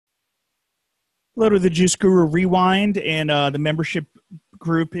Hello to the Juice Guru Rewind and the membership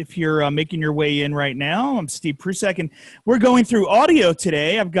group if you're making your way in right now. I'm Steve Prusek, and we're going through audio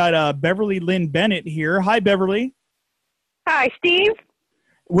today. I've got Beverly Lynn Bennett here. Hi, Beverly. Hi, Steve.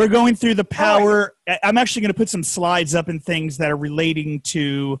 We're going through the power. I'm actually going to put some slides up and things that are related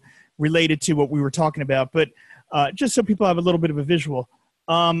to what we were talking about, but just so people have a little bit of a visual.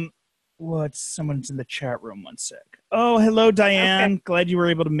 Someone's in the chat room. One sec. Oh, hello, Diane. Okay. Glad you were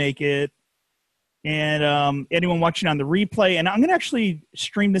able to make it. And anyone watching on the replay, and I'm going to actually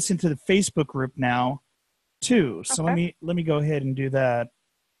stream this into the Facebook group now, too. So let me go ahead and do that.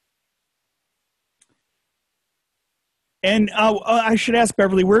 And I should ask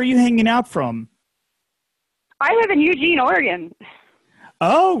Beverly, where are you hanging out from? I live in Eugene, Oregon.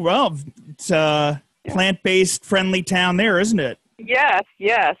 Oh, well, it's a plant-based, friendly town there, isn't it? Yes.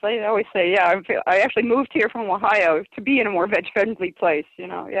 I always say, I actually moved here from Ohio to be in a more veg-friendly place,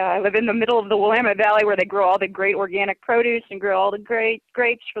 I live in the middle of the Willamette Valley where they grow all the great organic produce and grow all the great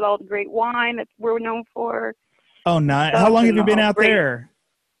grapes for all the great wine that we're known for. Oh, nice. How long have you been out there?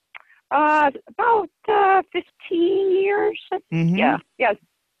 About 15 years. Mm-hmm. Yeah,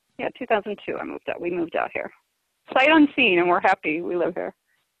 2002 I moved out. We moved out here. Sight unseen, and we're happy we live here.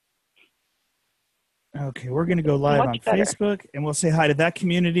 Okay, we're going to go live on Facebook, and we'll say hi to that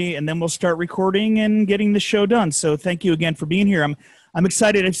community, and then we'll start recording and getting the show done. So thank you again for being here. I'm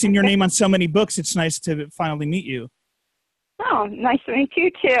excited. I've seen your name on so many books. It's nice to finally meet you. Oh, nice to meet you,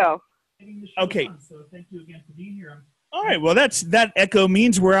 too. Okay. So thank you again for being here. All right, well, that echo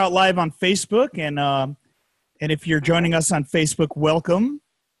means we're out live on Facebook, and if you're joining us on Facebook, welcome.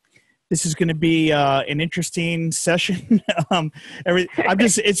 This is going to be an interesting session.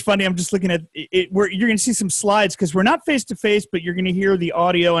 It's funny. I'm just looking at it. You're going to see some slides because we're not face to face, but you're going to hear the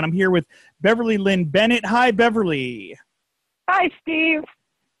audio. And I'm here with Beverly Lynn Bennett. Hi, Beverly. Hi, Steve.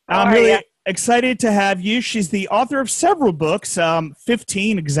 I'm really excited to have you. She's the author of several books,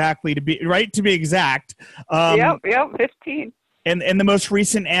 15 exactly to be exact. Yep, 15. And the most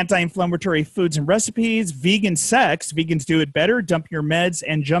recent, Anti-Inflammatory Foods and Recipes, Vegan Sex, Vegans Do It Better, Dump Your Meds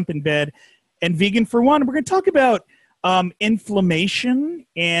and Jump in Bed, and Vegan for One. We're going to talk about inflammation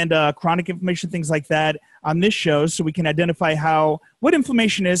and chronic inflammation, things like that on this show so we can identify what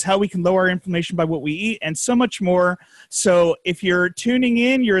inflammation is, how we can lower inflammation by what we eat, and so much more. So if you're tuning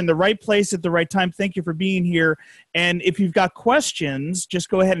in, you're in the right place at the right time. Thank you for being here. And if you've got questions, just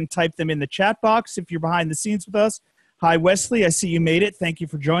go ahead and type them in the chat box if you're behind the scenes with us. Hi, Wesley. I see you made it. Thank you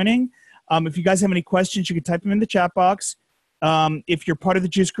for joining. If you guys have any questions, you can type them in the chat box. If you're part of the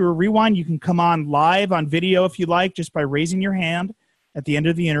Juice Guru Rewind, you can come on live on video if you like, just by raising your hand at the end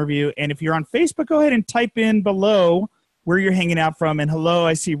of the interview. And if you're on Facebook, go ahead and type in below where you're hanging out from. And hello,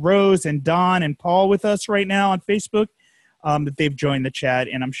 I see Rose and Don and Paul with us right now on Facebook, that they've joined the chat.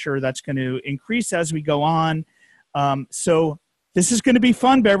 And I'm sure that's going to increase as we go on. So this is going to be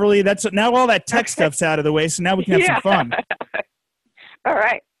fun, Beverly. That's now all that tech stuff's out of the way, so now we can have some fun. All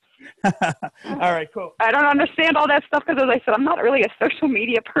right. All right, cool. I don't understand all that stuff because, as I said, I'm not really a social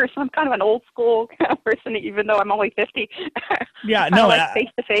media person. I'm kind of an old school kind of person, even though I'm only 50. Yeah, no, like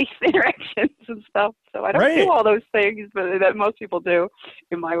face-to-face interactions and stuff. So I don't do all those things that most people do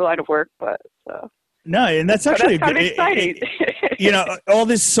in my line of work. But no, and that's actually kind of exciting. All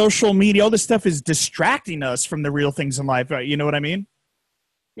this social media, all this stuff is distracting us from the real things in life. You know what I mean?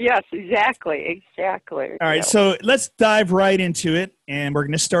 Yes, exactly. All right, so let's dive right into it, and we're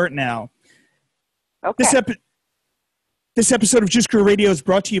going to start now. Okay. This episode of Juice Guru Radio is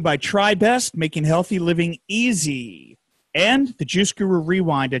brought to you by Try Best, making healthy living easy, and the Juice Guru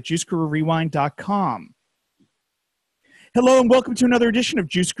Rewind at juicegururewind.com. Hello and welcome to another edition of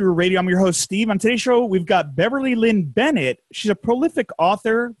Juice Guru Radio. I'm your host, Steve. On today's show, we've got Beverly Lynn Bennett. She's a prolific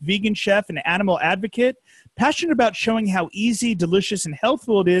author, vegan chef, and animal advocate, passionate about showing how easy, delicious, and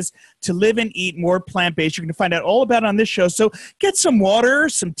healthful it is to live and eat more plant-based. You're going to find out all about it on this show. So get some water,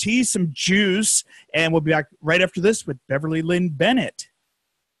 some tea, some juice, and we'll be back right after this with Beverly Lynn Bennett.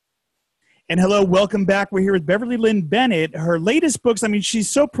 And hello, welcome back. We're here with Beverly Lynn Bennett. Her latest books, she's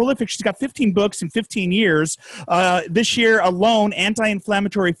so prolific. She's got 15 books in 15 years. This year alone,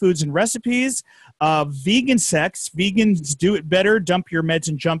 Anti-Inflammatory Foods and Recipes, Vegan Sex, Vegans Do It Better, Dump Your Meds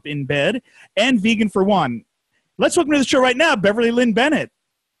and Jump in Bed, and Vegan for One. Let's welcome to the show right now, Beverly Lynn Bennett.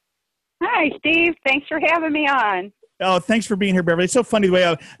 Hi, Steve. Thanks for having me on. Oh, thanks for being here, Beverly. It's so funny the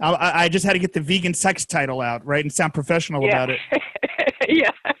way I just had to get the Vegan Sex title out, right, and sound professional about it.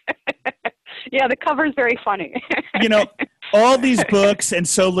 Yeah. Yeah, the cover's very funny. All these books and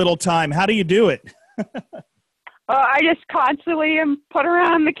so little time. How do you do it? I just constantly am put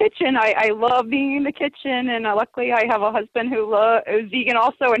around the kitchen. I love being in the kitchen, and luckily I have a husband who is vegan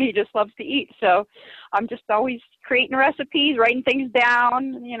also, and he just loves to eat. So I'm just always creating recipes, writing things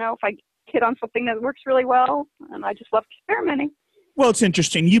down, you know, if I hit on something that works really well, and I just love experimenting. Well, it's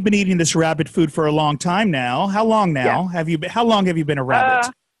interesting. You've been eating this rabbit food for a long time now. How long now? Yeah. How long have you been a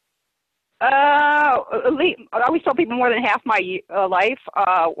rabbit? I always tell people more than half my life.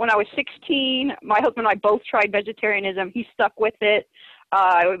 When I was 16, my husband and I both tried vegetarianism. He stuck with it.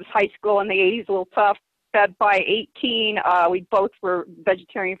 It was high school in the 80s, a little tough. But by 18, we both were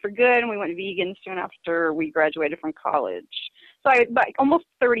vegetarian for good, and we went vegan soon after we graduated from college. So almost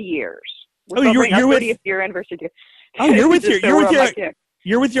 30 years. You're with 30th year anniversary. Oh, you're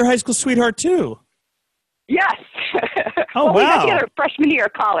with your high school sweetheart too. Yes. Oh, wow. We got together freshman year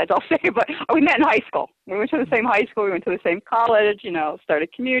of college, I'll say, but we met in high school. We went to the same high school. We went to the same college, you know, started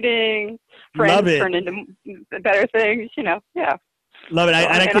commuting. Friends turned into better things, you know, yeah. Love it. And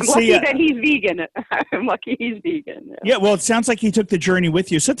I'm lucky that he's vegan. I'm lucky he's vegan. Yeah, well, it sounds like he took the journey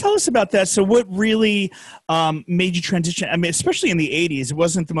with you. So tell us about that. So what really made you transition? I mean, especially in the 80s, it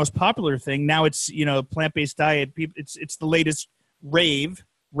wasn't the most popular thing. Now it's, you know, plant-based diet. It's the latest rage.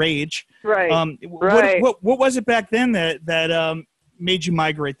 Right. What was it back then that made you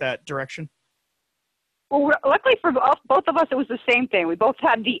migrate that direction? Well, luckily for both of us, it was the same thing. We both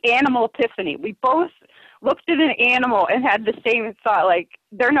had the animal epiphany. We both looked at an animal and had the same thought, like,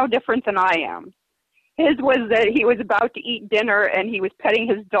 they're no different than I am. His was that he was about to eat dinner and he was petting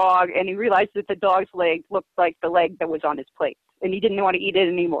his dog, and he realized that the dog's leg looked like the leg that was on his plate, and he didn't want to eat it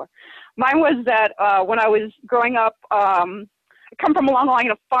anymore. Mine was that when I was growing up, I come from a long line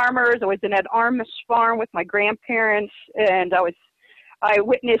of farmers. I was in an Amish farm with my grandparents, and I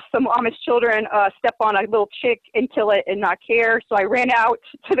witnessed some Amish children step on a little chick and kill it and not care. So I ran out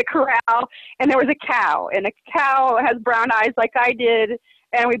to the corral, and there was a cow. And the cow has brown eyes like I did,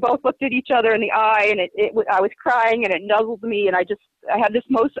 and we both looked at each other in the eye, and I was crying, and it nuzzled me. And I had this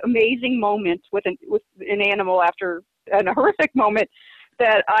most amazing moment with an animal and a horrific moment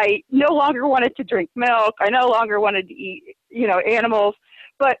that I no longer wanted to drink milk. I no longer wanted to eat, you know, animals.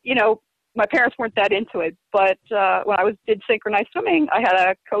 But, you know, my parents weren't that into it, but when I did synchronized swimming, I had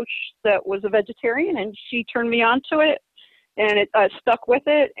a coach that was a vegetarian, and she turned me on to it, and I stuck with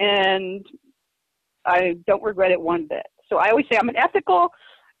it, and I don't regret it one bit. So I always say I'm an ethical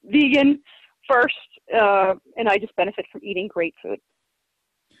vegan first, and I just benefit from eating great food.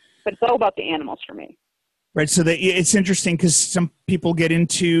 But it's all about the animals for me. Right. So it's interesting because some people get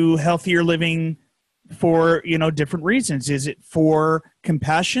into healthier living for, you know, different reasons. Is it for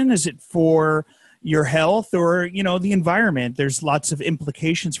compassion? Is it for your health, or, you know, the environment? There's lots of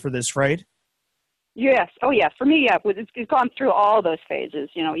implications for this, right? Yes. Oh, yeah. For me, yeah, it's gone through all those phases.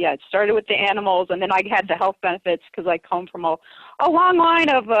 You know, yeah, it started with the animals, and then I had the health benefits because I come from a long line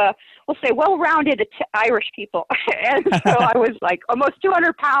of, we'll say, well-rounded Irish people. And so I was like almost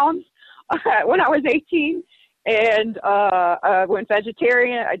 200 pounds when I was 18. And I went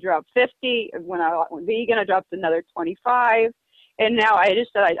vegetarian. I dropped 50. When I went vegan, I dropped another 25. And now I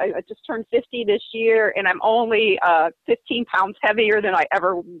just turned 50 this year, and I'm only 15 pounds heavier than I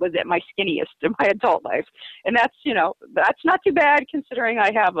ever was at my skinniest in my adult life. And that's, you know, that's not too bad considering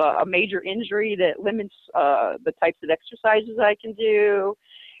I have a major injury that limits the types of exercises I can do.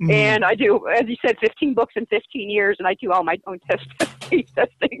 Mm-hmm. And I do, as you said, 15 books in 15 years, and I do all my own testing.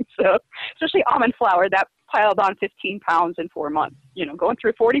 So especially almond flour, that piled on 15 pounds in 4 months. You know, going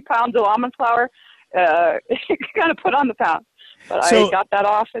through 40 pounds of almond flour, kind of put on the pounds. But I got that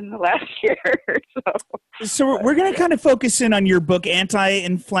off in the last year. So we're going to kind of focus in on your book,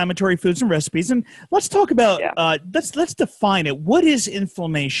 Anti-Inflammatory Foods and Recipes, and let's talk about let's define it. What is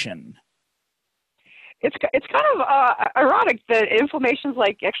inflammation? It's kind of ironic that inflammation is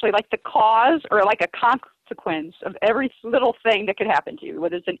actually like the cause or like a consequence of every little thing that could happen to you,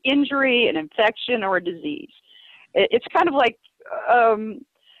 whether it's an injury, an infection, or a disease. It's kind of like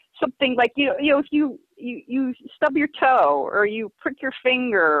something like, you know, if you stub your toe, or you prick your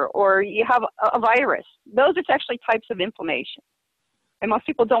finger, or you have a virus, those are actually types of inflammation. And most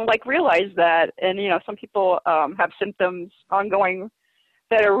people don't realize that. And, you know, some people have symptoms ongoing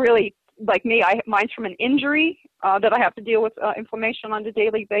that are really like me. Mine's from an injury that I have to deal with inflammation on a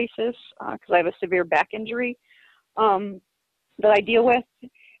daily basis because I have a severe back injury that I deal with.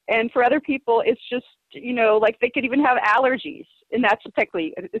 And for other people, it's just, you know, like they could even have allergies. And that's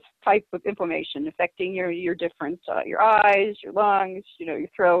technically this type of inflammation affecting your different, your eyes, your lungs, you know, your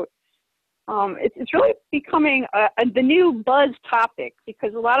throat. It's really becoming the new buzz topic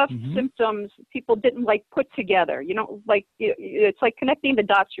because a lot of symptoms people didn't put together. You know, it's like connecting the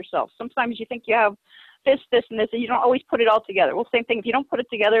dots yourself. Sometimes you think you have this, and this, and you don't always put it all together. Well, same thing. If you don't put it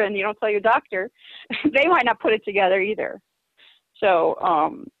together and you don't tell your doctor, they might not put it together either.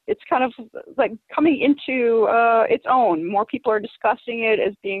 So it's kind of like coming into its own. More people are discussing it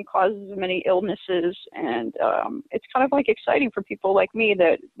as being causes of many illnesses, and it's kind of like exciting for people like me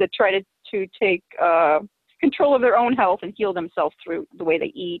that try to take control of their own health and heal themselves through the way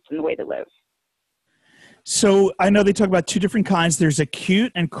they eat and the way they live. So I know they talk about two different kinds. There's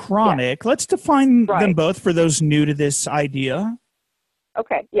acute and chronic. Yeah. Let's define them both for those new to this idea.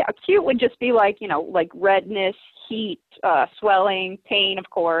 Okay. Yeah. Acute would just be like, like redness, heat, swelling, pain, of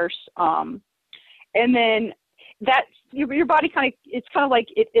course. And then that your body it's kind of like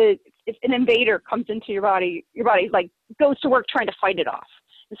if an invader comes into your body like goes to work trying to fight it off.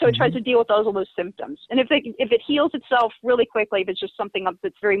 And so it tries to deal with all those symptoms. And if it heals itself really quickly, if it's just something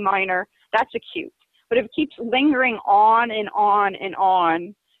that's very minor, that's acute. But if it keeps lingering on and on and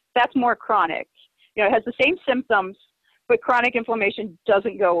on, that's more chronic. It has the same symptoms, but chronic inflammation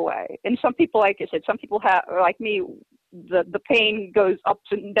doesn't go away. And some people, like I said, some people have, like me, the pain goes ups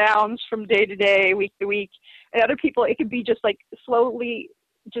and downs from day to day, week to week. And other people, it could be just like slowly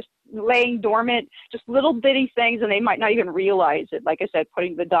just laying dormant, just little bitty things, and they might not even realize it. Like I said,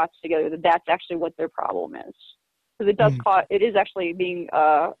 putting the dots together, that's actually what their problem is. Because it does cause, it is actually being,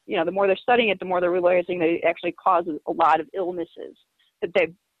 the more they're studying it, the more they're realizing that it actually causes a lot of illnesses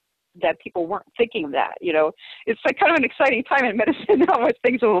that people weren't thinking of that. It's like kind of an exciting time in medicine, how much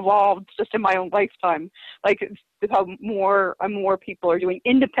things have evolved just in my own lifetime. Like how more and more people are doing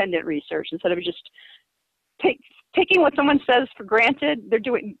independent research instead of just taking what someone says for granted. They're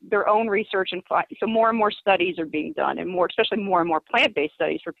doing their own research, and so more and more studies are being done, and especially more and more plant-based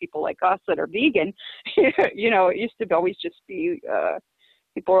studies for people like us that are vegan. It used to always just be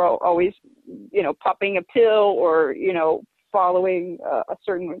people are always popping a pill or following a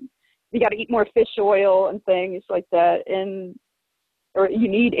certain. You got to eat more fish oil and things like that, or you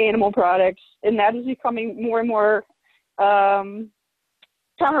need animal products, and that is becoming more and more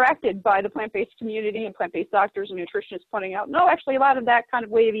counteracted by the plant-based community and plant-based doctors and nutritionists pointing out, no, actually a lot of that kind of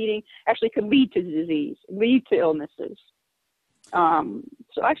way of eating actually could lead to disease, lead to illnesses.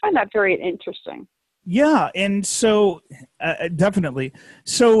 So I find that very interesting. Yeah, and so definitely.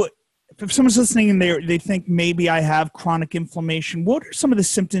 So if someone's listening and they think maybe I have chronic inflammation, what are some of the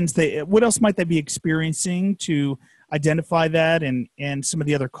symptoms what else might they be experiencing to identify that and some of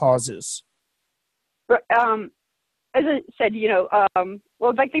the other causes? As I said,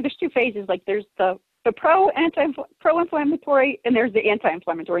 well, I think there's two phases. Like there's the pro-inflammatory and there's the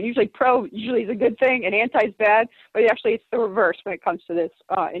anti-inflammatory. And usually pro is a good thing and anti is bad, but actually it's the reverse when it comes to this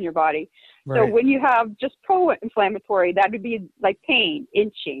in your body. Right. So when you have just pro-inflammatory, that would be like pain,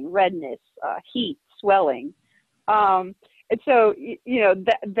 itching, redness, heat, swelling. And so,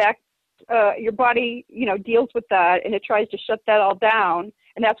 that your body, deals with that and it tries to shut that all down.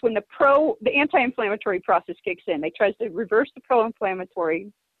 And that's when the anti-inflammatory process kicks in. It tries to reverse the pro-inflammatory,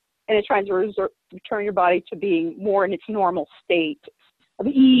 and it tries to return your body to being more in its normal state of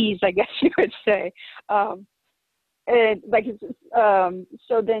ease, I guess you would say. And like,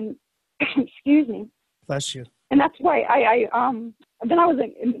 so then, excuse me. Bless you. And that's why then I was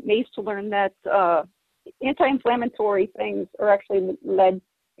amazed to learn that anti-inflammatory things are actually led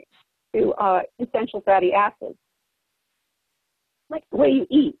to essential fatty acids. Like the way you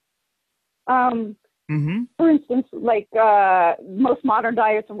eat. For instance, like most modern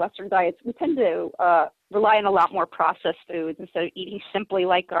diets and Western diets, we tend to rely on a lot more processed foods instead of eating simply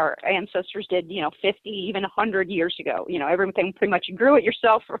like our ancestors did, 50, even 100 years ago. Everything pretty much you grew it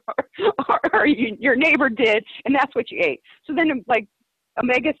yourself or your neighbor did, and that's what you ate. So then like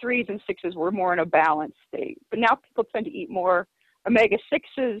omega-3s and 6s were more in a balanced state. But now people tend to eat more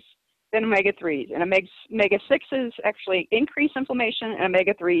omega-6s than omega-3s. And omega-6s actually increase inflammation, and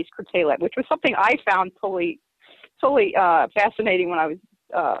omega-3s curtail it, which was something I found totally fascinating when I was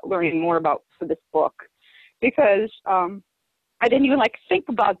learning more about for this book, because I didn't even think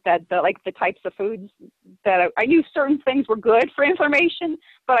about that, the types of foods that I knew certain things were good for inflammation,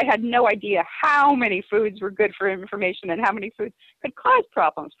 but I had no idea how many foods were good for inflammation and how many foods could cause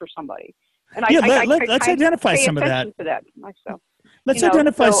problems for somebody. And let's identify some of that. To that myself. Let's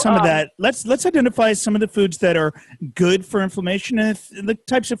identify some of that. Let's identify some of the foods that are good for inflammation and the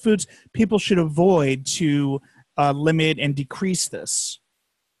types of foods people should avoid to limit and decrease this.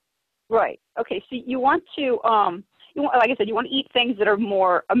 Right. Okay. So you want to, like I said, you want to eat things that are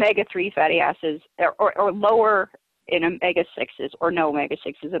more omega-3 fatty acids or lower in omega-6s or no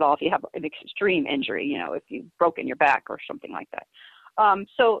omega-6s at all if you have an extreme injury, if you've broken your back or something like that.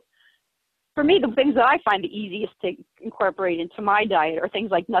 So for me, the things that I find the easiest to incorporate into my diet are things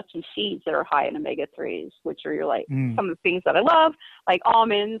like nuts and seeds that are high in omega-3s, which are some of the things that I love, like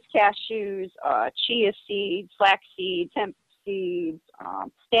almonds, cashews, chia seeds, flax seeds, hemp seeds,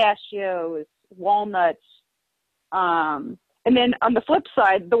 pistachios, walnuts. And then on the flip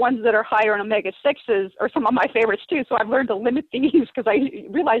side, the ones that are higher in omega-6s are some of my favorites too. So I've learned to limit these because I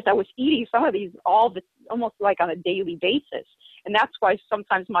realized I was eating some of these almost like on a daily basis. And that's why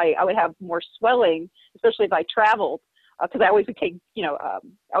sometimes I would have more swelling, especially if I traveled, because I always would take, I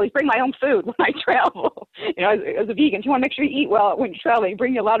always bring my own food when I travel. As a vegan, you want to make sure you eat well when you're traveling. You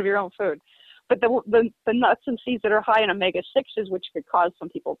bring a lot of your own food. But the nuts and seeds that are high in omega-6s, which could cause some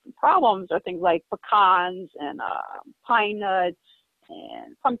people some problems, are things like pecans and pine nuts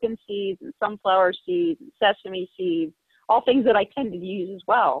and pumpkin seeds and sunflower seeds and sesame seeds, all things that I tend to use as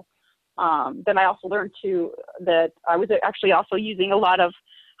well. Then I also learned that I was actually also using a lot of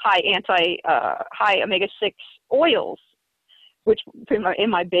high omega-6 oils, which in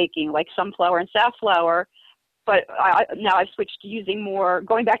my baking, like sunflower and safflower. But now I've switched to using more,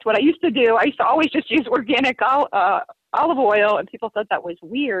 going back to what I used to do. I used to always just use organic olive oil, and people thought that was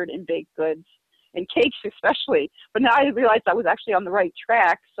weird in baked goods and cakes especially. But now I realized I was actually on the right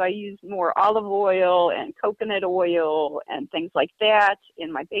track. So I use more olive oil and coconut oil and things like that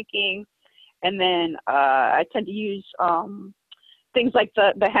in my baking. And then I tend to use things like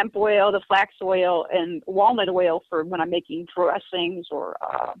the hemp oil, the flax oil, and walnut oil for when I'm making dressings or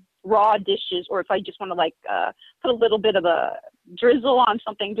raw dishes, or if I just want to put a little bit of a drizzle on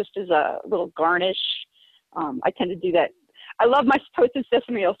something just as a little garnish. I tend to do that. I love my toasted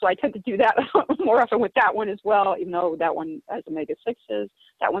sesame oil, so I tend to do that more often with that one as well, even though that one has omega-6s.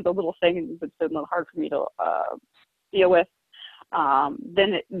 That one's a little thing, and it's a little hard for me to deal with.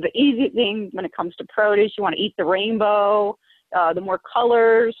 Then the easy thing when it comes to produce, you want to eat the rainbow. The more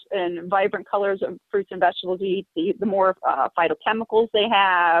colors and vibrant colors of fruits and vegetables you eat, the more phytochemicals they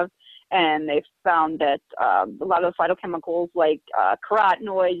have. And they've found that a lot of the phytochemicals like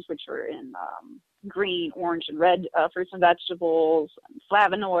carotenoids, which are in green, orange, and red fruits and vegetables, and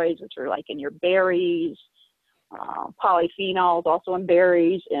flavonoids, which are like in your berries, polyphenols also in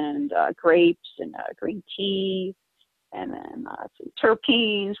berries and grapes and green tea, and then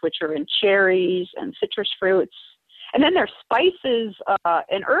terpenes, which are in cherries and citrus fruits. And then there's spices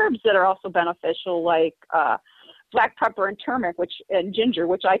and herbs that are also beneficial, like black pepper and turmeric, and ginger,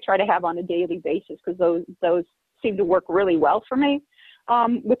 which I try to have on a daily basis because those seem to work really well for me,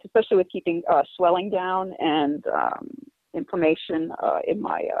 especially with keeping swelling down and inflammation in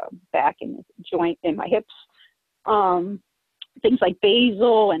my back and joint in my hips. Things like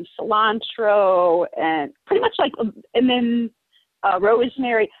basil and cilantro and pretty much and then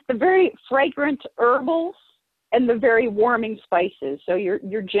rosemary, the very fragrant herbals and the very warming spices. So your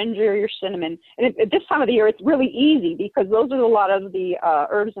ginger, your cinnamon. And at this time of the year, it's really easy because those are a lot of the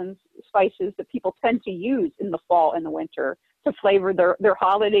herbs and spices that people tend to use in the fall and the winter to flavor their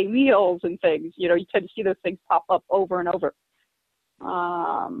holiday meals and things. You tend to see those things pop up over and over.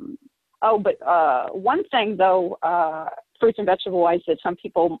 But one thing, though, fruits and vegetable-wise, that some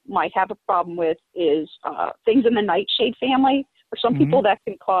people might have a problem with is things in the nightshade family. For some people, that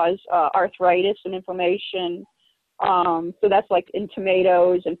can cause arthritis and inflammation. So that's like in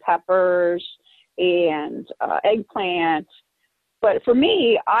tomatoes and peppers and eggplant. But for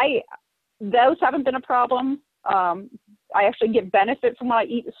me, those haven't been a problem. I actually get benefit from when I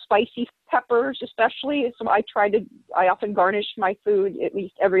eat spicy peppers, especially. So I often garnish my food at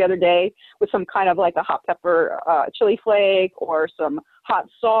least every other day with some kind of like a hot pepper chili flake or some hot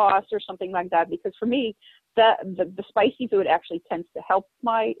sauce or something like that. Because for me, the spicy food actually tends to help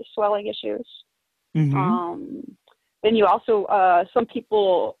my swelling issues. Then you also, some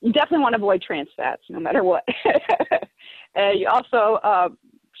people, you definitely want to avoid trans fats no matter what. You also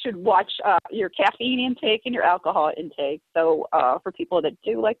should watch your caffeine intake and your alcohol intake. So for people that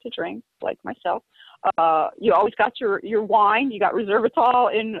do like to drink, like myself, you always got your wine. You got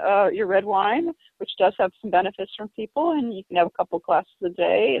resveratrol in your red wine, which does have some benefits from people, and you can have a couple of glasses a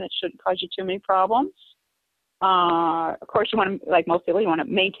day, and it shouldn't cause you too many problems. Of course, you want to, like most people, you want to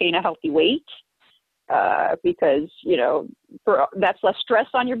maintain a healthy weight. Because, that's less stress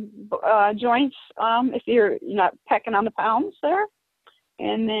on your joints if you're not packing on the pounds there.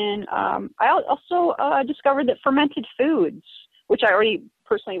 And then I also discovered that fermented foods, which I already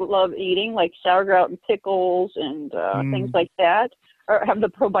personally love eating, like sauerkraut and pickles and things like that, have the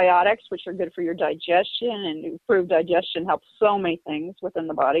probiotics, which are good for your digestion, and improved digestion helps so many things within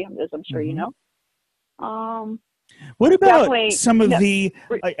the body, as I'm sure you know. What about Definitely, some of no, the,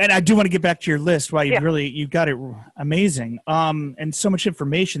 and I do want to get back to your list. Wow, yeah. you got it amazing. And so much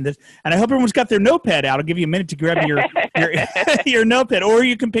information that, and I hope everyone's got their notepad out. I'll give you a minute to grab your, your notepad, or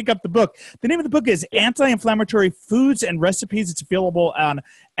you can pick up the book. The name of the book is Yeah. Anti-Inflammatory Foods and Recipes. It's available on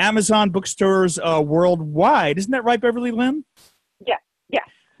Amazon bookstores worldwide. Isn't that right, Beverly Lynn? Yeah, yeah,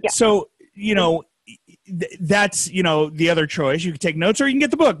 yeah. So, that's, the other choice. You can take notes or you can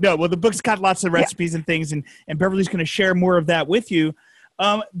get the book. No, well, the book's got lots of Yeah. recipes and things, and Beverly's going to share more of that with you.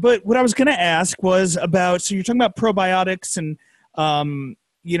 But what I was going to ask was about, so you're talking about probiotics and,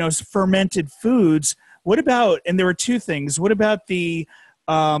 fermented foods. What about, and there were two things. What about the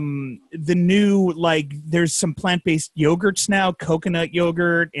new, like, there's some plant-based yogurts now, coconut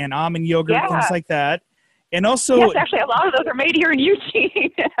yogurt and almond yogurt, things like that. And also, yes, actually, a lot of those are made here in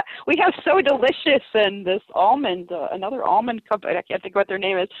Eugene. We have So Delicious and this almond, another almond company. I can't think what their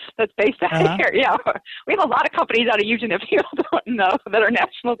name is. That's based out here. Yeah, we have a lot of companies out of Eugene that people don't know that are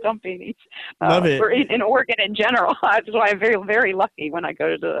national companies. Love it. Or in Oregon in general. That's why I'm very, very lucky when I go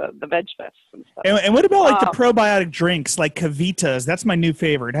to the Veg Fest and stuff. And what about like the probiotic drinks like Cavitas? That's my new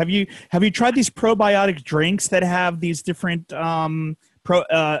favorite. Have you tried these probiotic drinks that have these different bacterias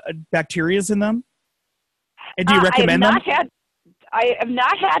in them? And do you recommend them? I have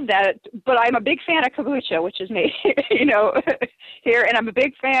not had that, but I'm a big fan of kombucha, which is made, here, and I'm a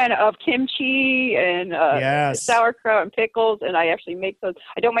big fan of kimchi and sauerkraut and pickles, and I actually make those.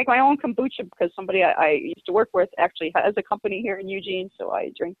 I don't make my own kombucha because somebody I used to work with actually has a company here in Eugene, so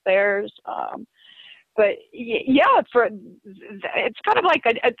I drink theirs. But yeah, it's kind of like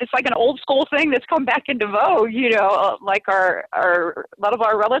it's like an old school thing that's come back into vogue. Like a lot of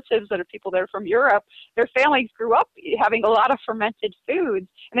our relatives that are people that are from Europe, their families grew up having a lot of fermented foods,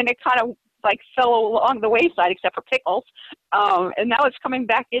 and then it kind of like fell along the wayside, except for pickles. And now it's coming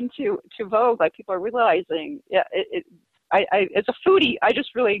back into vogue. Like people are realizing, as a foodie, I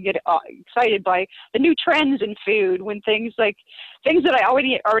just really get excited by the new trends in food when things that I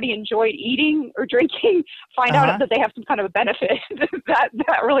already enjoyed eating or drinking find out that they have some kind of a benefit.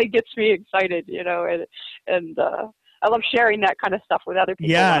 that really gets me excited, and I love sharing that kind of stuff with other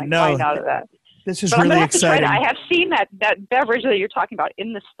people. Yeah, when I find out of that. This is really exciting. I have seen that beverage that you're talking about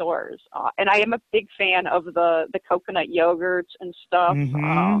in the stores, and I am a big fan of the coconut yogurts and stuff.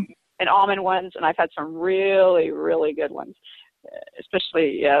 Mm-hmm. And almond ones, and I've had some really, really good ones.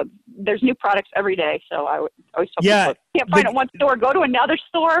 Especially, there's new products every day, so I would always tell people, if you can't find it in one store, go to another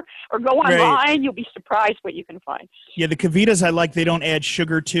store or go online. Right. You'll be surprised what you can find. Yeah, the Cavitas I like. They don't add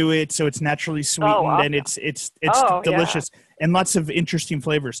sugar to it, so it's naturally sweetened, and it's delicious and lots of interesting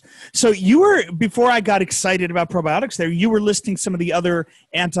flavors. So you were, before I got excited about probiotics there, you were listing some of the other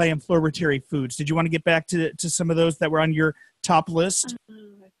anti-inflammatory foods. Did you want to get back to some of those that were on your top list?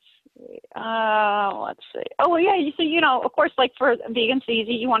 Let's see. Oh, well, yeah. Of course, like for vegans,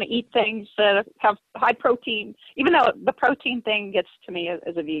 easy. You want to eat things that have high protein. Even though the protein thing gets to me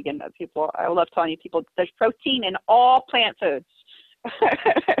as a vegan, I love telling people there's protein in all plant foods.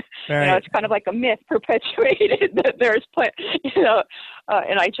 Right. It's kind of like a myth perpetuated that there's plant.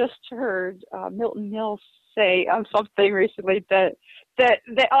 And I just heard Milton Mills say on something recently that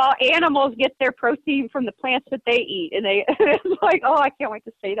all animals get their protein from the plants that they eat, and it's like, oh, I can't wait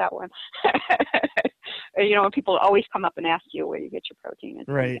to say that one. When people always come up and ask you where you get your protein.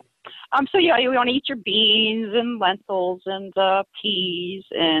 Right. So yeah, you want to eat your beans and lentils and peas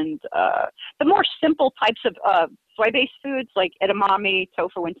and the more simple types of soy-based foods like edamame,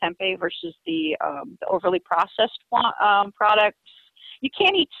 tofu, and tempeh versus the overly processed products. You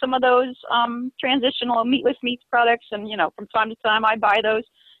can eat some of those transitional meatless meats products, and from time to time I buy those.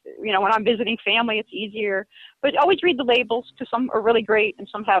 When I'm visiting family, it's easier. But always read the labels, because some are really great and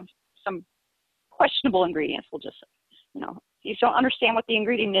some have some questionable ingredients. We'll just say, if you don't understand what the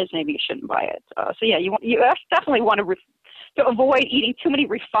ingredient is, maybe you shouldn't buy it. So yeah, you definitely want to avoid eating too many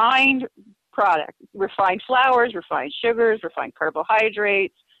refined products, refined flours, refined sugars, refined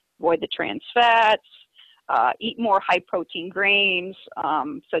carbohydrates. Avoid the trans fats. Eat more high-protein grains,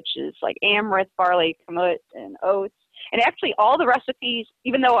 such as like amaranth, barley, kamut, and oats. And actually, all the recipes,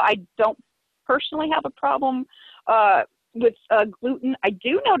 even though I don't personally have a problem with gluten, I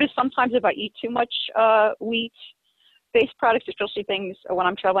do notice sometimes if I eat too much wheat-based products, especially things when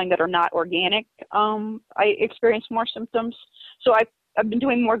I'm traveling that are not organic, I experience more symptoms. So I've been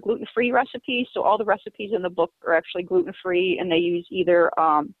doing more gluten-free recipes. So all the recipes in the book are actually gluten-free, and they use either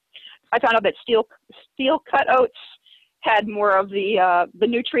I found out that steel cut oats had more of the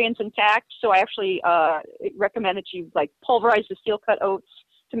nutrients intact, so I actually recommend that you pulverize the steel cut oats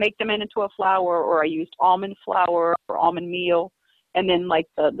to make them into a flour, or I used almond flour or almond meal and then like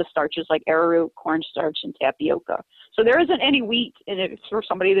the starches like arrowroot, cornstarch, and tapioca. So there isn't any wheat in it for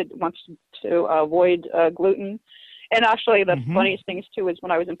somebody that wants to avoid gluten. And actually, the funniest things, too, is when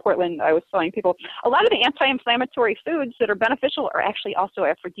I was in Portland, I was telling people a lot of the anti-inflammatory foods that are beneficial are actually also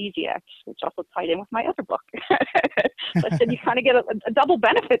aphrodisiacs, which also tied in with my other book. So I said you kind of get a double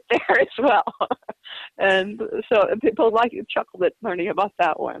benefit there as well. And so people chuckled at learning about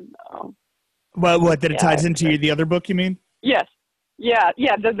that one. Well, what, that it ties into the other book, you mean? Yes. Yeah,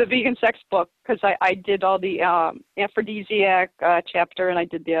 the vegan sex book, because I did all the aphrodisiac chapter, and I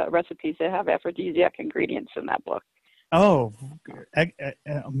did the recipes that have aphrodisiac ingredients in that book. Oh,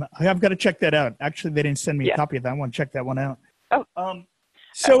 I've got to check that out. Actually, they didn't send me a copy of that one. Check that one out. Oh.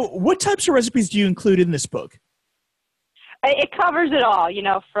 So what types of recipes do you include in this book? It covers it all,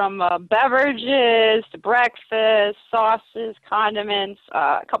 from beverages to breakfast, sauces, condiments,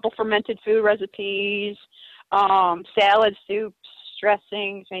 a couple fermented food recipes, salad, soups,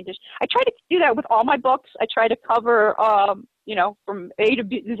 dressings, main dish. I try to do that with all my books. I try to cover, from A to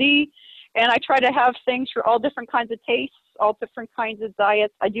Z. And I try to have things for all different kinds of tastes, all different kinds of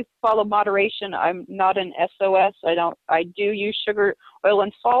diets. I do follow moderation. I'm not an SOS. I do use sugar, oil,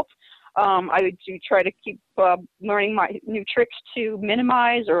 and salt. I do try to keep learning my new tricks to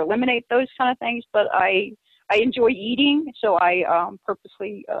minimize or eliminate those kind of things. But I enjoy eating, so I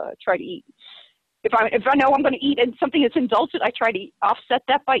purposely try to eat. If I know I'm going to eat something that's indulgent, I try to offset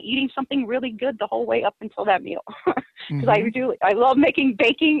that by eating something really good the whole way up until that meal. Because I love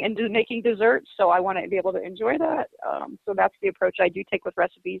baking and making desserts, so I want to be able to enjoy that. So that's the approach I do take with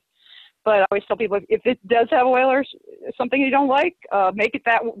recipes. But I always tell people, if it does have oil or something you don't like, make it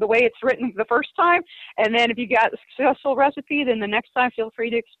the way it's written the first time. And then if you got a successful recipe, then the next time feel free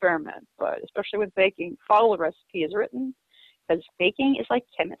to experiment. But especially with baking, follow the recipe as written. Because baking is like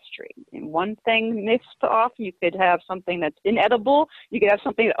chemistry. And one thing mixed off, you could have something that's inedible. You could have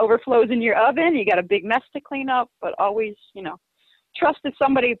something that overflows in your oven. You got a big mess to clean up. But always, trust that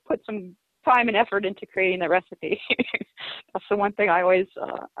somebody put some time and effort into creating the recipe. That's the one thing I always,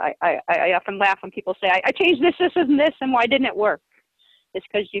 I often laugh when people say, I changed this, and this, and why didn't it work? It's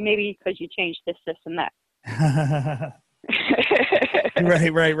because you changed this, and that.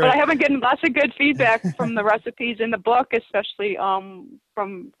 Right. But I haven't gotten lots of good feedback from the recipes in the book, especially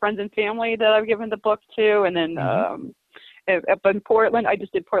from friends and family that I've given the book to. And then up in Portland, I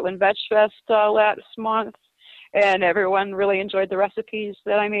just did Portland Veg Fest last month, and everyone really enjoyed the recipes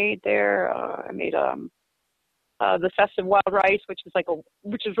that I made there. I made the festive wild rice, which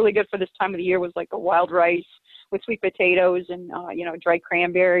is really good for this time of the year, was like a wild rice with sweet potatoes and, dried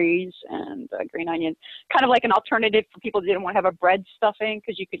cranberries and green onions, kind of like an alternative for people who didn't want to have a bread stuffing,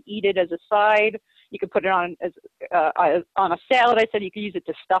 because you could eat it as a side. You could put it on a salad. I said you could use it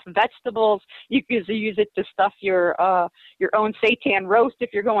to stuff vegetables. You could use it to stuff your own seitan roast if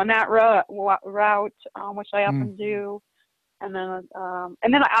you're going that route, which I often do. And then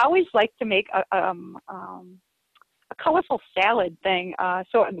I always like to make a colorful salad thing.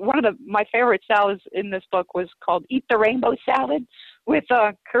 So one of my favorite salads in this book was called Eat the Rainbow Salad with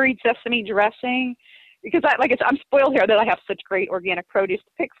curried sesame dressing. Because I'm spoiled here that I have such great organic produce to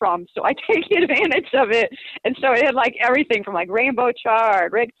pick from, so I take advantage of it. And so it had like everything from like rainbow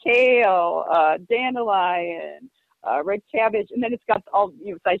chard, red kale, dandelion, red cabbage, and then it's got all,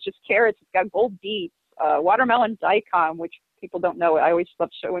 besides just carrots, it's got gold beets, watermelon daikon, which people don't know. I always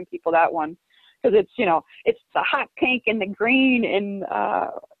love showing people that one, because it's the hot pink and the green. And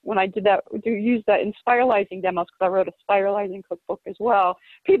when I did that, use that in spiralizing demos, because I wrote a spiralizing cookbook as well,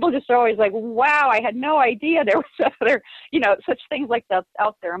 people just are always like, wow, I had no idea there was other, such things like that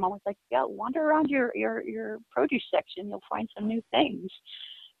out there. I'm always like, yeah, wander around your produce section, you'll find some new things.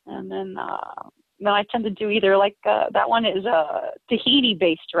 And then I tend to do either that one is a tahini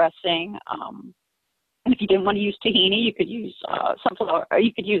based dressing. And if you didn't want to use tahini, you could use sunflower.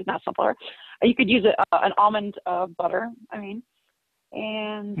 You could use not sunflower. You could use an almond butter.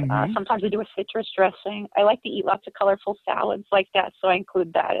 And sometimes I do a citrus dressing. I like to eat lots of colorful salads like that, so I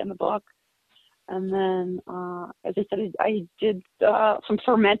include that in the book. And then, as I said, I did some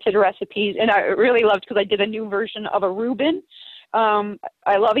fermented recipes, and I really loved, because I did a new version of a Reuben.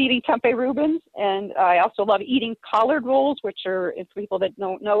 I love eating tempeh Reubens, and I also love eating collard rolls, which are, if people that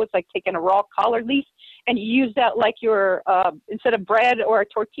don't know, it's like taking a raw collard leaf, and you use that like your, instead of bread or a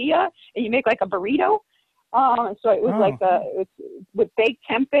tortilla, and you make like a burrito. So it was it's with baked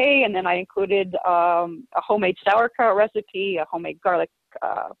tempeh, and then I included a homemade sauerkraut recipe, a homemade garlic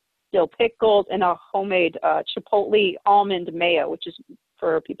dill pickles, and a homemade chipotle almond mayo, which is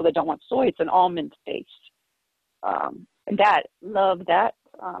for people that don't want soy. It's an almond paste. And love that.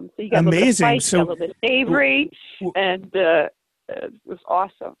 So you got a little bit of spice, a little bit of savory, and It was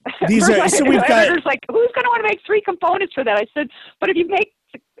awesome. These are, so we've got, editor's like, who's going to want to make 3 components for that? I said, but if you make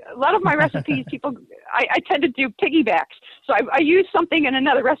a lot of my recipes, people, I tend to do piggybacks. So I use something in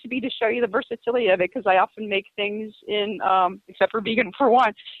another recipe to show you the versatility of it, because I often make things in, except for vegan for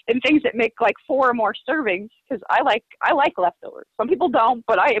one, in things that make like 4 or more servings, because I like leftovers. Some people don't,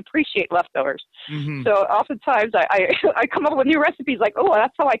 but I appreciate leftovers. mm-hmm. So oftentimes I come up with new recipes like, oh,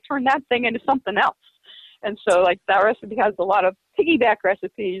 that's how I turn that thing into something else. And so, like, that recipe has a lot of piggyback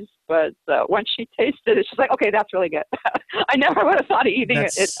recipes, but once she tasted it, she's like, okay, that's really good. I never would have thought of eating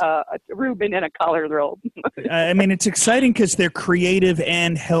a Reuben in a collard roll. I mean, it's exciting because they're creative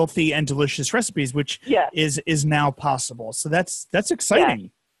and healthy and delicious recipes, which is now possible. So that's exciting.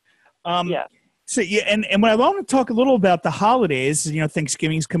 Yeah. So yeah, and when I want to talk a little about the holidays,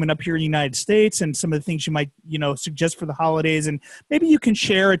 Thanksgiving's coming up here in the United States, and some of the things you might, suggest for the holidays, and maybe you can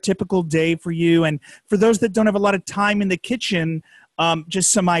share a typical day for you. And for those that don't have a lot of time in the kitchen,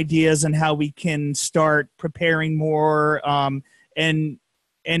 just some ideas on how we can start preparing more and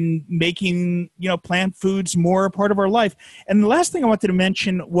making, plant foods more a part of our life. And the last thing I wanted to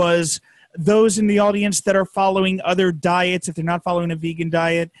mention was those in the audience that are following other diets, if they're not following a vegan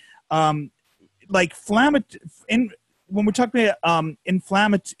diet, like when we're talking about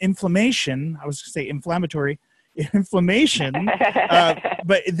inflammation, I was going to say inflammatory, inflammation,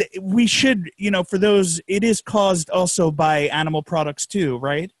 but we should, for those, it is caused also by animal products too,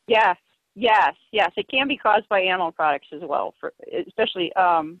 right? Yes. It can be caused by animal products as well, especially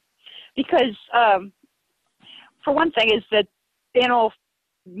because, for one thing, is that animal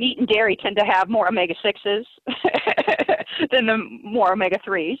meat and dairy tend to have more omega-6s than the more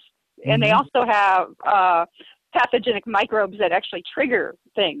omega-3s. And they also have pathogenic microbes that actually trigger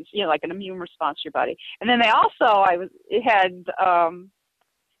things, like an immune response to your body. And then they also,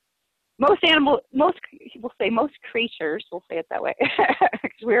 most creatures, we'll say it that way,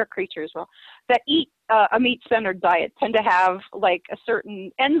 because we are creatures, that eat a meat-centered diet tend to have like a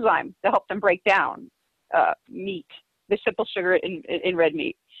certain enzyme to help them break down meat, the simple sugar in red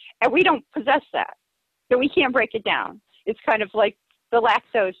meat. And we don't possess that. So we can't break it down. It's kind of like the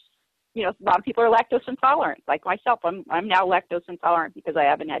lactose. A lot of people are lactose intolerant, like myself. I'm now lactose intolerant because I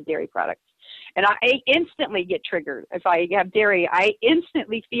haven't had dairy products. And I instantly get triggered. If I have dairy, I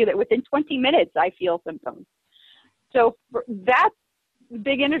instantly feel it. Within 20 minutes, I feel symptoms. So that's a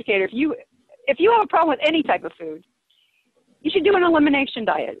big indicator. If you have a problem with any type of food, you should do an elimination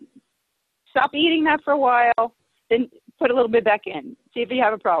diet. Stop eating that for a while, then put a little bit back in. See if you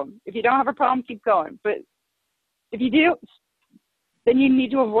have a problem. If you don't have a problem, keep going. But if you do, then you need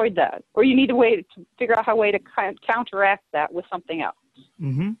to avoid that, or you need to figure out a way to counteract that with something else.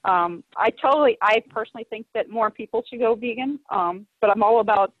 Mm-hmm. I personally think that more people should go vegan, but I'm all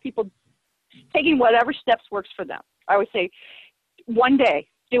about people taking whatever steps works for them. I would say one day,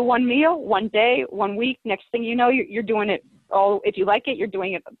 do one meal, one day, 1 week. Next thing you know, you're doing it all. If you like it, you're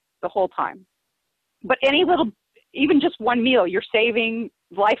doing it the whole time. But even just one meal, you're saving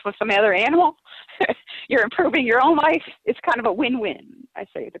life of some other animal. You're improving your own life. It's kind of a win-win, I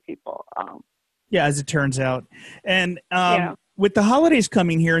say to people. Yeah, as it turns out. And with the holidays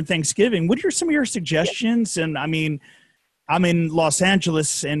coming here and Thanksgiving, what are some of your suggestions? And I mean, I'm in Los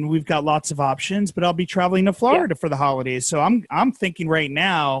Angeles and we've got lots of options, but I'll be traveling to Florida for the holidays. So I'm thinking right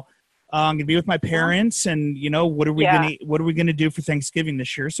now, I'm going to be with my parents, and what are we going to do for Thanksgiving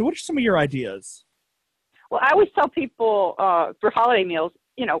this year? So what are some of your ideas? Well, I always tell people for holiday meals,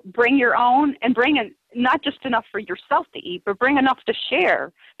 bring your own, and bring in not just enough for yourself to eat, but bring enough to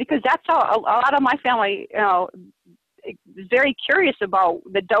share, because that's how a lot of my family, is very curious about,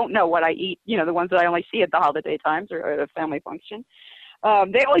 that don't know what I eat, the ones that I only see at the holiday times or at a family function.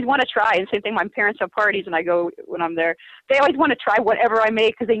 They always want to try, and same thing, my parents have parties and I go when I'm there. They always want to try whatever I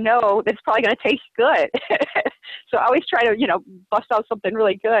make because they know that it's probably going to taste good. So I always try to, bust out something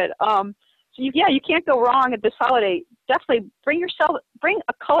really good. So you can't go wrong at this holiday. Definitely bring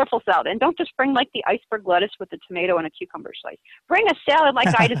a colorful salad, and don't just bring like the iceberg lettuce with the tomato and a cucumber slice. Bring a salad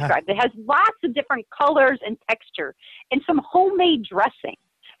like I described that has lots of different colors and texture, and some homemade dressing.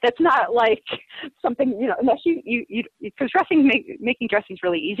 That's not like something, unless because making dressing is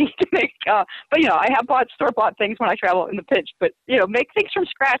really easy to make. But I have bought store-bought things when I travel in the pinch. But make things from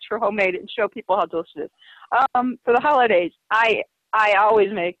scratch for homemade and show people how delicious it is. For the holidays, I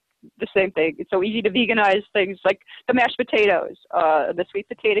always make the same thing. It's so easy to veganize things like the mashed potatoes, the sweet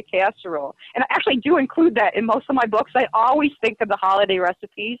potato casserole. And I actually do include that in most of my books. I always think of the holiday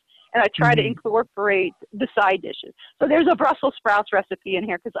recipes and I try to incorporate the side dishes. So there's a Brussels sprouts recipe in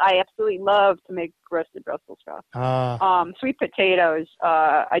here because I absolutely love to make roasted Brussels sprouts. Sweet potatoes,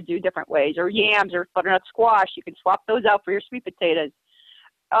 I do different ways, or yams or butternut squash. You can swap those out for your sweet potatoes.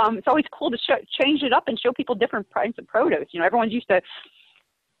 It's always cool to change it up and show people different kinds of produce. You know, everyone's used to,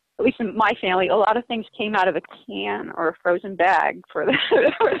 at least in my family, a lot of things came out of a can or a frozen bag for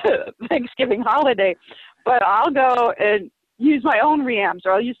the Thanksgiving holiday. But I'll go and use my own yams,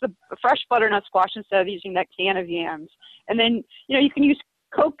 or I'll use the fresh butternut squash instead of using that can of yams. And then, you know, you can use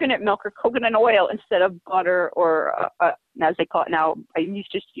coconut milk or coconut oil instead of butter, or as they call it now. I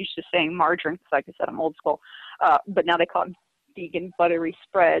used to saying margarine because, like I said, I'm old school. But now they call it vegan buttery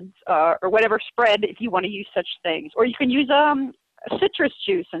spreads, or whatever spread if you want to use such things. Or you can use citrus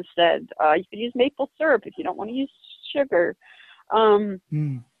juice instead. You can use maple syrup if you don't want to use sugar.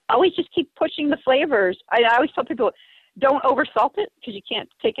 Always just keep pushing the flavors. I always tell people, don't oversalt it because you can't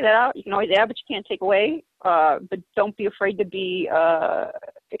take it out. You can always add, but you can't take away. But don't be afraid to be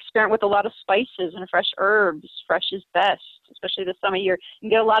experiment with a lot of spices and fresh herbs. Fresh is best, especially this time of year. You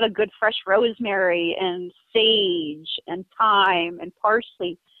can get a lot of good fresh rosemary and sage and thyme and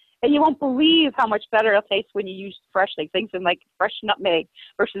parsley. And you won't believe how much better it'll taste when you use fresh things in like fresh nutmeg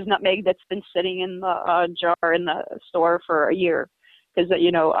versus nutmeg that's been sitting in the jar in the store for a year. Because,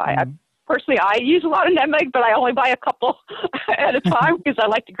 you know, I personally, I use a lot of nutmeg, but I only buy a couple at a time because I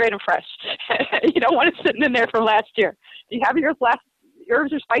like to grate them fresh. You don't want it sitting in there from last year. If you have your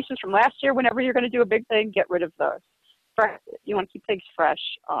herbs or spices from last year, whenever you're going to do a big thing, get rid of those. You want to keep things fresh.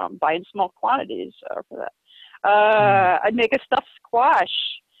 Buy in small quantities for that. I'd make a stuffed squash.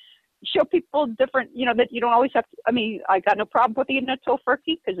 Show people different, you know, that you don't always have to. I mean, I got no problem with eating a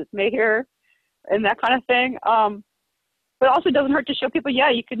tofurkey because it's made here and that kind of thing. But also it doesn't hurt to show people, yeah,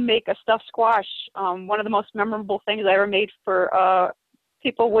 you can make a stuffed squash. One of the most memorable things I ever made for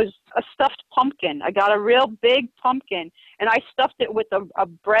people was a stuffed pumpkin. I got a real big pumpkin, and I stuffed it with a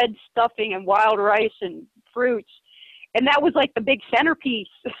bread stuffing and wild rice and fruits. And that was like the big centerpiece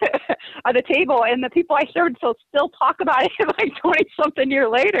of the table. And the people I served still talk about it like 20-something years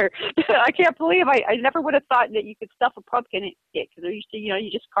later. I can't believe I never would have thought that you could stuff a pumpkin in it because they're used to, you know,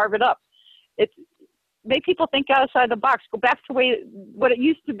 you just carve it up. It's make people think outside the box. Go back to what it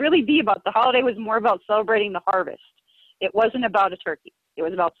used to really be about. The holiday was more about celebrating the harvest. It wasn't about a turkey. It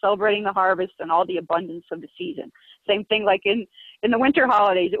was about celebrating the harvest and all the abundance of the season. Same thing like in the winter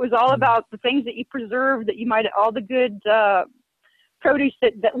holidays. It was all about the things that you preserve, that you might, all the good produce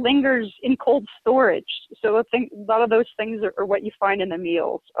that lingers in cold storage. So I think a lot of those things are what you find in the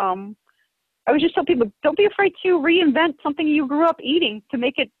meals. I would just tell people, don't be afraid to reinvent something you grew up eating to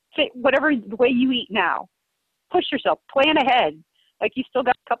make it fit whatever the way you eat now. Push yourself, plan ahead. Like you still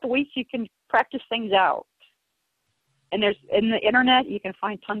got a couple weeks, you can practice things out. And there's in the internet, you can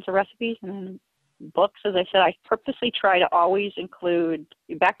find tons of recipes and books. As I said, I purposely try to always include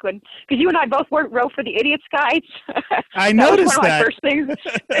back when, because you and I both wrote for the Idiot's Guides. I noticed one of that. my first things.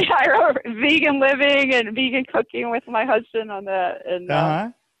 I wrote vegan living and vegan cooking with my husband on that.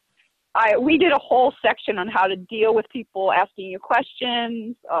 And we did a whole section on how to deal with people asking you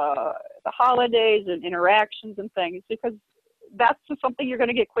questions, the holidays and interactions and things, because that's something you're going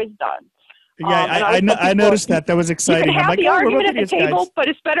to get quizzed on. Yeah, I noticed that. That was exciting. You can have the argument at the table, guys. but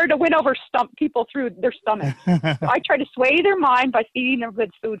it's better to win over people through their stomach. So I try to sway their mind by feeding them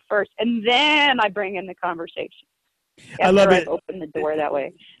good food first, and then I bring in the conversation. I love it. Open the door that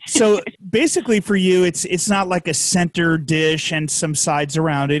way. So basically for you, it's not like a center dish and some sides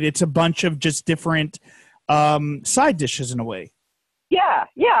around it. It's a bunch of just different side dishes in a way. Yeah.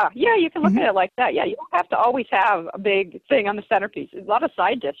 You can look at it like that. Yeah, you don't have to always have a big thing on the centerpiece. There's a lot of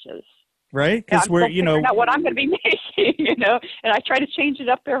side dishes. Right, because we're figuring out what I'm going to be making, and I try to change it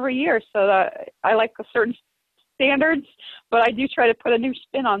up every year. So that I like certain standards, but I do try to put a new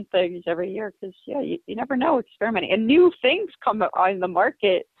spin on things every year because you never know, experimenting and new things come on the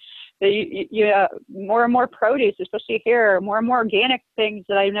market. More and more produce, especially here, more and more organic things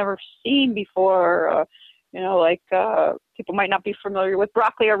that I've never seen before. People might not be familiar with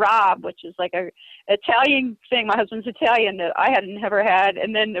broccoli Arab, which is like a Italian thing. My husband's Italian that I hadn't never had.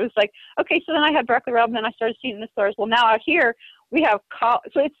 And then it was like, okay, so then I had broccoli Arab and then I started seeing it in the stores. Well, now out here we have,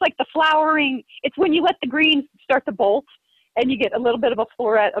 so it's like the flowering. It's when you let the greens start to bolt and you get a little bit of a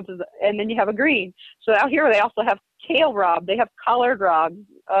floret and then you have a green. So out here they also have kale Rab. They have collard Rab.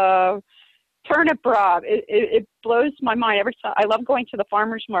 Turnip Rab. It blows my mind every time. I love going to the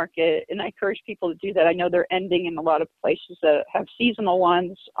farmer's market, and I encourage people to do that. I know they're ending in a lot of places that have seasonal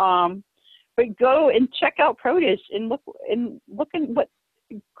ones. But go and check out produce and look and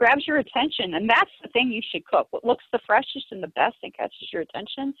grab grabs your attention. And that's the thing you should cook. What looks the freshest and the best and catches your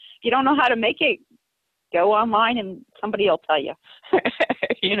attention. If you don't know how to make it, go online and somebody will tell you.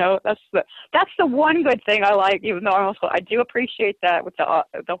 You know, that's the one good thing I like, even though I do appreciate that with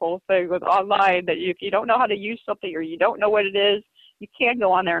the whole thing with online, that if you don't know how to use something or you don't know what it is, you can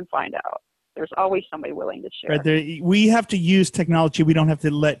go on there and find out. There's always somebody willing to share. Right, we have to use technology. We don't have to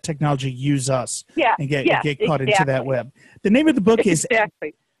let technology use us and get caught into that web. The name of the book is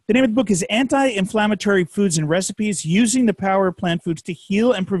The name of the book is Anti-Inflammatory Foods and Recipes, Using the Power of Plant Foods to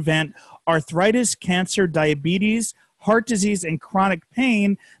Heal and Prevent Arthritis, Cancer, Diabetes, Heart Disease, and Chronic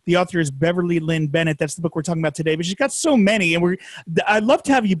Pain. The author is Beverly Lynn Bennett. That's the book we're talking about today. But she's got so many, and I'd love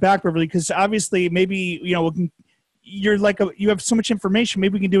to have you back, Beverly, because obviously maybe, you know, you have so much information.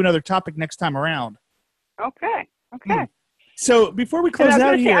 Maybe we can do another topic next time around. Okay. So before we close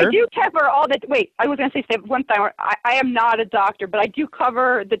out here, I do cover all the. Wait, I was going to say one thing. I am not a doctor, but I do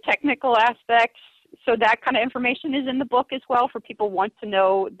cover the technical aspects. So that kind of information is in the book as well for people who want to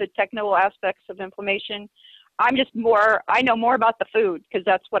know the technical aspects of inflammation. I know more about the food because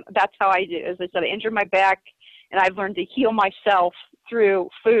that's how I do. As I said, I injured my back, and I've learned to heal myself through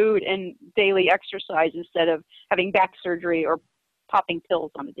food and daily exercise instead of having back surgery or popping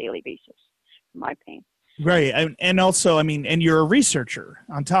pills on a daily basis for my pain. Right. And also, I mean, and you're a researcher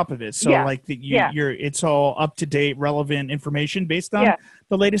on top of it. So it's all up to date, relevant information based on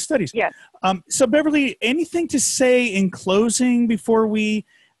the latest studies. Yeah. So Beverly, anything to say in closing before we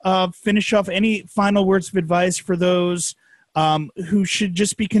finish off? Any final words of advice for those who should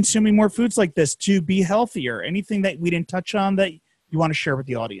just be consuming more foods like this to be healthier? Anything that we didn't touch on that you want to share with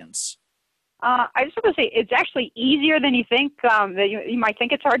the audience? I just want to say it's actually easier than you think. That you might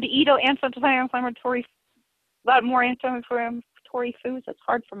think it's hard to eat anti-inflammatory, a lot more anti-inflammatory foods. It's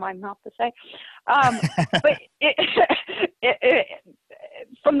hard for my mouth to say. But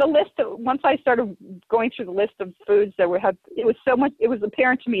from the list, once I started going through the list of foods that it was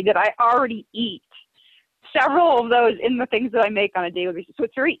apparent to me that I already eat several of those in the things that I make on a daily basis. So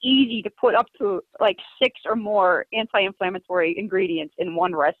it's very easy to put up to like 6 or more anti-inflammatory ingredients in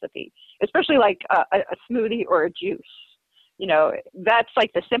one recipe, especially like a smoothie or a juice. You know, that's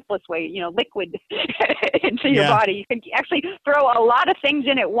like the simplest way, you know, liquid into your body. You can actually throw a lot of things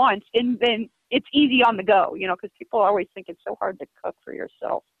in at once, and then it's easy on the go, you know, because people always think it's so hard to cook for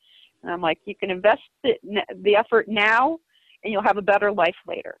yourself. And I'm like, you can invest the effort now, and you'll have a better life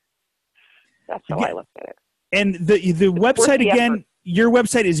later. That's how I look at it. And the website, again, your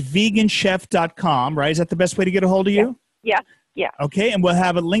website is veganchef.com, right? Is that the best way to get a hold of you? Yeah. Okay, and we'll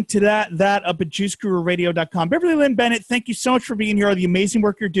have a link to that up at juicegururadio.com. Beverly Lynn Bennett, thank you so much for being here, all the amazing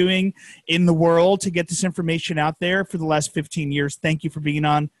work you're doing in the world to get this information out there for the last 15 years. Thank you for being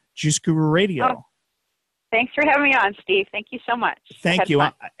on Juice Guru Radio. Oh, thanks for having me on, Steve. Thank you so much. Thank you.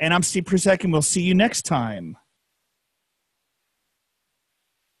 And I'm Steve Prusek, and we'll see you next time.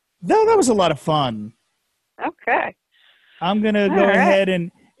 No, that was a lot of fun. Okay. I'm going to go ahead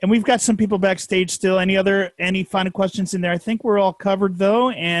and we've got some people backstage still. Any final questions in there? I think we're all covered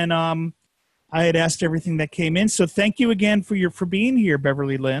though. And I had asked everything that came in. So thank you again for being here,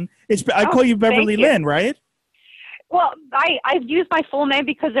 Beverly Lynn. I call you Beverly Lynn, right? Well, I've used my full name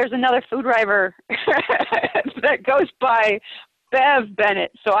because there's another food writer that goes by Bev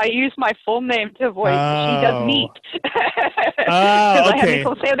Bennett, so I use my full name to avoid. She does meat. Okay. I have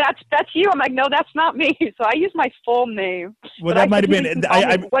people say that's you. I'm like, no, that's not me. So I use my full name. Well, that might have been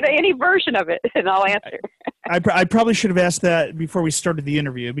any version of it, and I'll answer. I probably should have asked that before we started the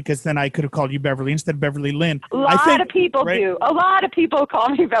interview, because then I could have called you Beverly instead of Beverly Lynn. A lot of people do. A lot of people call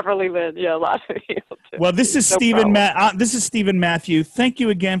me Beverly Lynn. Yeah, a lot of people do. Well, this is Stephen. This is Stephen Matthew. Thank you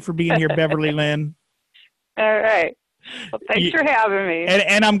again for being here, Beverly Lynn. All right. Well, thanks for having me.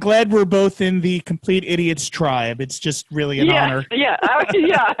 And I'm glad we're both in the Complete Idiots tribe. It's just really an honor. Yeah,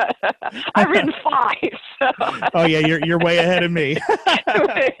 I've written 5. So. Oh yeah, you're way ahead of me.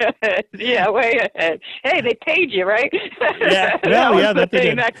 Way ahead. Yeah, way ahead. Hey, they paid you, right? Yeah, that they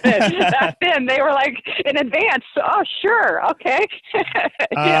did. Back then, they were like in advance. Oh, sure, okay.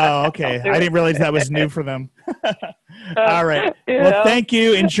 Oh, okay. I didn't realize that was new for them. All right. Well, thank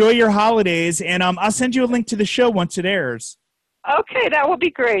you. Enjoy your holidays, and I'll send you a link to the show once it airs. Okay, that will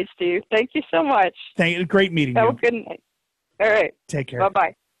be great, Steve. Thank you so much. Great meeting you. Have a good night. All right. Take care.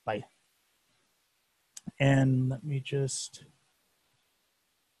 Bye-bye. Bye. And let me just...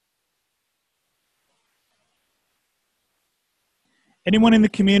 Anyone in the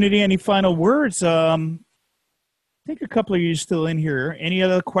community, any final words? I think a couple of you are still in here. Any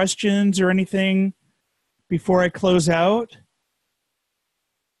other questions or anything before I close out?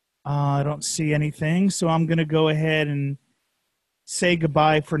 I don't see anything, so I'm going to go ahead and say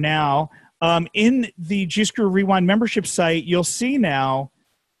goodbye for now. In the Juice Guru Rewind membership site, you'll see now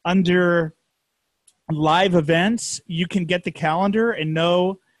under live events, you can get the calendar and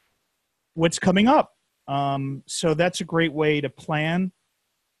know what's coming up. So that's a great way to plan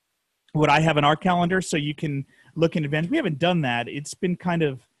what I have in our calendar, so you can look in advance. We haven't done that. It's been kind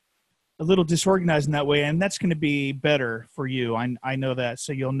of a little disorganized in that way, and that's going to be better for you. I know that.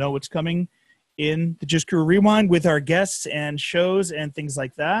 So you'll know what's coming in the Just Guru Rewind with our guests and shows and things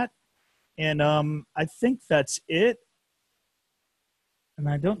like that. And I think that's it. And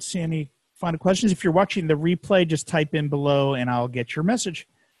I don't see any final questions. If you're watching the replay, just type in below and I'll get your message.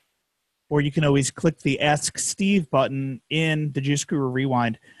 Or you can always click the Ask Steve button in the Juice Guru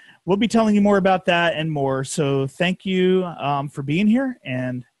Rewind. We'll be telling you more about that and more. So thank you for being here,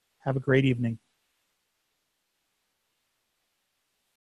 and have a great evening.